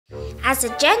As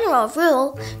a general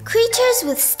rule, creatures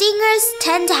with stingers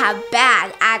tend to have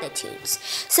bad attitudes,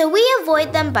 so we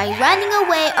avoid them by running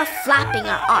away or flapping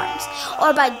our arms,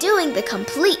 or by doing the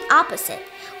complete opposite.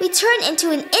 We turn into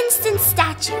an instant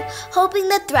statue, hoping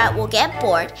the threat will get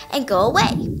bored and go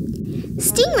away.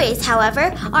 Stingrays,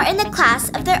 however, are in a class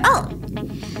of their own.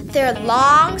 Their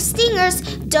long stingers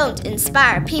don't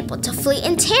inspire people to flee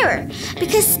in terror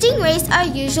because stingrays are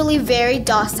usually very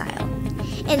docile.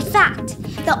 In fact,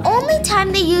 the only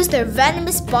time they use their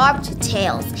venomous barbed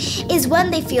tails is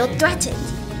when they feel threatened.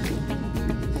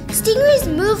 Stingrays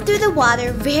move through the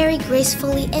water very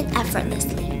gracefully and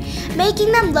effortlessly,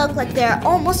 making them look like they are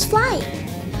almost flying.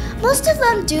 Most of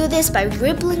them do this by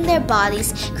rippling their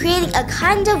bodies, creating a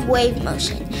kind of wave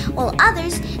motion, while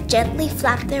others gently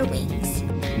flap their wings.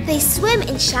 They swim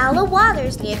in shallow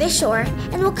waters near the shore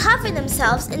and will cover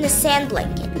themselves in a sand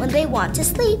blanket when they want to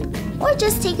sleep or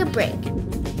just take a break.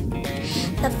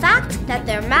 The fact that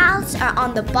their mouths are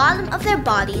on the bottom of their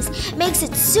bodies makes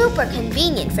it super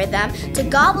convenient for them to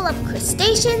gobble up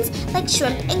crustaceans like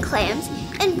shrimp and clams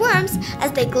and worms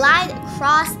as they glide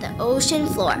across the ocean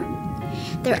floor.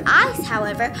 Their eyes,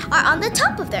 however, are on the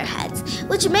top of their heads,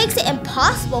 which makes it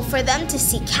impossible for them to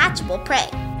see catchable prey.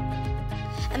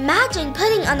 Imagine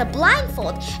putting on a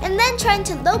blindfold and then trying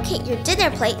to locate your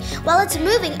dinner plate while it's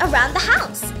moving around the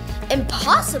house.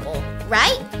 Impossible,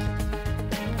 right?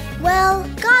 Well,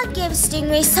 God gave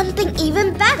stingrays something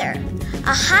even better,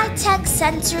 a high-tech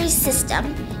sensory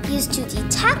system used to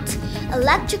detect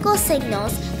electrical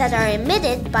signals that are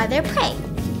emitted by their prey.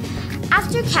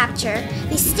 After capture,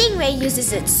 the stingray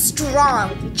uses its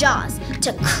strong jaws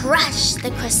to crush the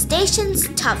crustacean's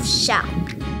tough shell.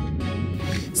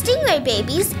 Stingray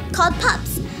babies, called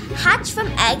pups, hatch from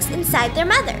eggs inside their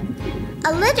mother.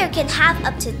 A litter can have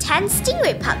up to 10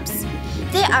 stingray pups.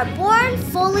 They are born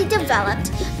fully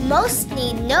developed, most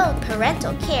need no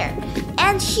parental care,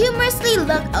 and humorously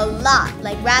look a lot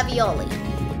like ravioli.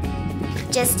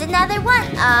 Just another one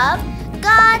of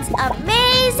God's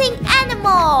amazing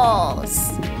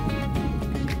animals!